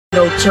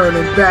No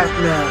turning back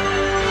now.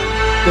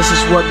 This is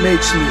what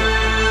makes me.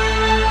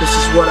 This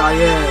is what I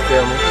am.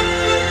 Feel me?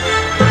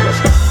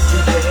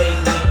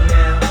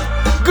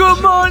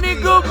 Good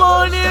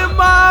morning,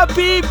 my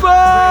people.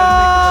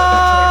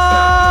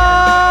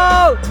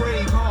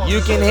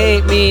 You can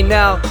hate me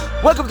now.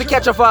 Welcome to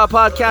Catch a Fire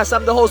Podcast.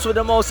 I'm the host with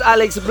the most,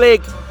 Alex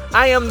Blake.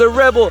 I am the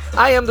rebel.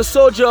 I am the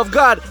soldier of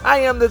God. I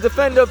am the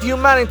defender of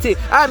humanity.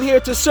 I'm here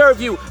to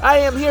serve you. I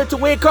am here to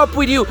wake up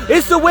with you.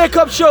 It's the wake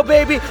up show,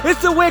 baby.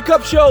 It's the wake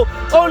up show.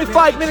 Only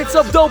 5 minutes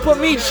of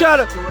dopamine. Shut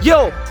up.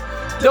 Yo,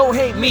 don't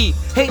hate me.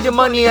 Hate the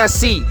money I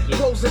see.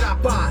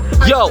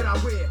 Yo,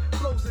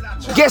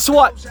 guess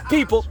what,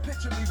 people?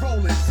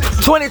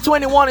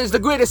 2021 is the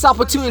greatest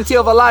opportunity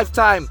of a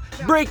lifetime.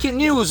 Breaking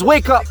news.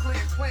 Wake up.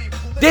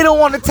 They don't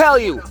want to tell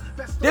you.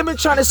 They've been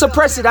trying to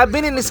suppress it. I've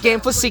been in this game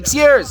for 6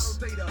 years.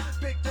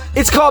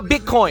 It's called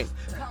Bitcoin.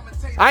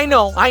 I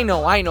know,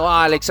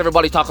 Alex,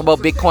 everybody talk about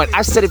Bitcoin.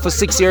 I said it for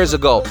 6 years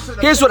ago.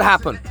 Here's what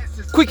happened.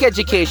 Quick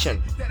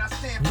education.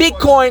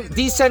 Bitcoin,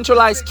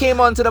 decentralized, came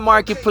onto the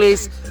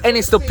marketplace, and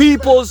it's the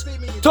people's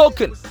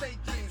token.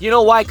 You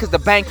know why? Because the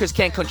bankers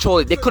can't control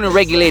it. They couldn't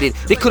regulate it.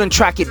 They couldn't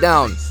track it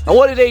down. And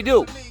what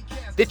do?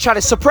 They try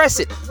to suppress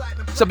it.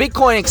 So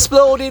Bitcoin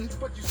exploded.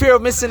 Fear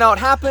of missing out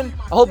happened.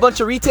 A whole bunch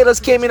of retailers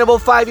came in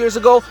about 5 years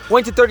ago,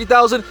 went to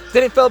 30,000,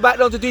 then it fell back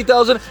down to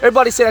 3,000.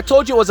 Everybody said, I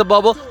told you it was a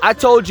bubble. I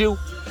told you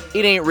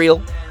it ain't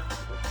real.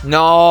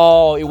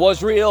 No, it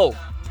was real.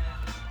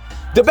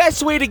 The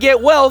best way to get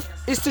wealth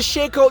is to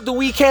shake out the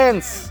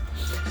weekends.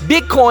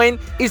 Bitcoin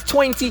is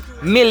 20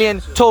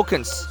 million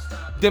tokens.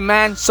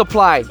 Demand,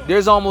 supply.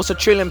 There's almost 1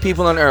 trillion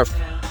people on earth.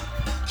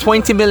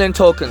 20 million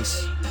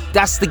tokens.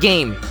 That's the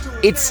game.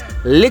 It's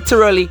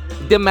literally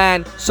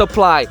demand,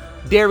 supply.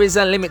 There is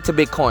a limit to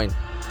Bitcoin.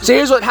 So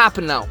here's what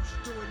happened now.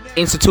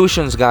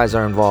 Institutions, guys,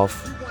 are involved.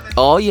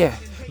 Oh yeah.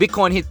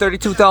 Bitcoin hit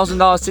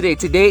 $32,000 today.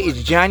 Today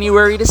is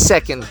January the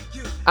 2nd.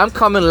 I'm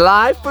coming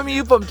live from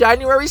you from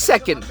January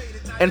 2nd.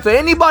 And for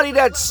anybody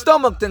that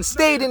stomached and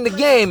stayed in the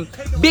game,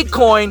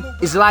 Bitcoin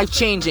is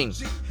life-changing.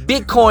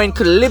 Bitcoin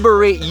could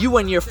liberate you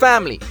and your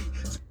family.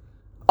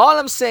 All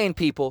I'm saying,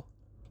 people,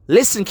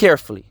 listen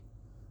carefully.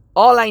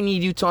 All I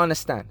need you to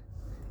understand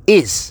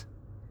is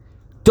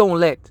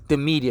don't let the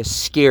media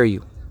scare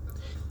you.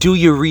 Do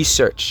your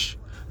research.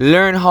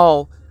 Learn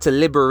how to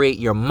liberate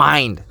your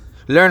mind.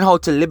 Learn how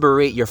to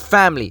liberate your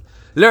family.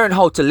 Learn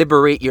how to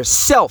liberate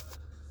yourself.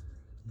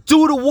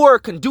 Do the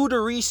work and do the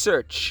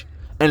research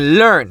and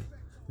learn.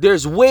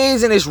 There's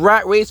ways in this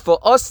rat race for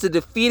us to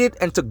defeat it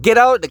and to get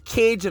out of the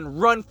cage and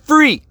run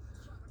free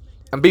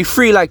and be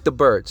free like the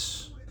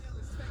birds.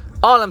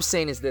 All I'm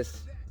saying is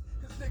this.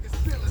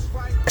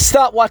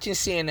 Stop watching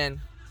CNN.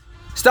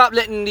 Stop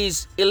letting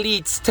these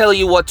elites tell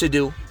you what to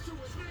do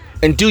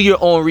and do your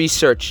own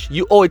research.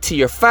 You owe it to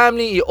your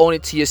family. You owe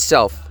it to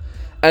yourself.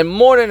 And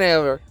more than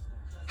ever,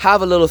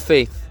 have a little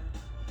faith.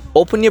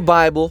 Open your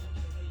Bible,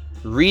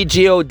 read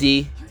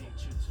G-O-D,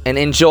 and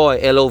enjoy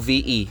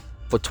L-O-V-E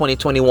for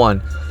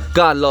 2021.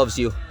 God loves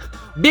you.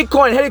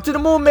 Bitcoin headed to the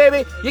moon,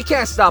 baby. You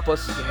can't stop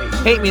us.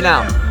 Hate me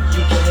now.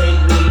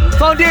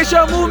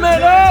 Foundation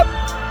movement up.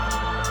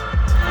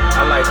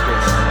 I like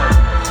this.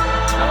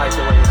 I like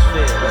the way it's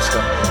fit. Let's go.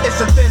 It's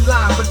a thin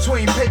line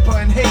between paper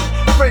and hate.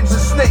 Friends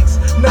and snakes,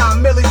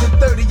 9 millies and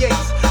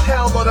 38s.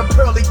 Hell or the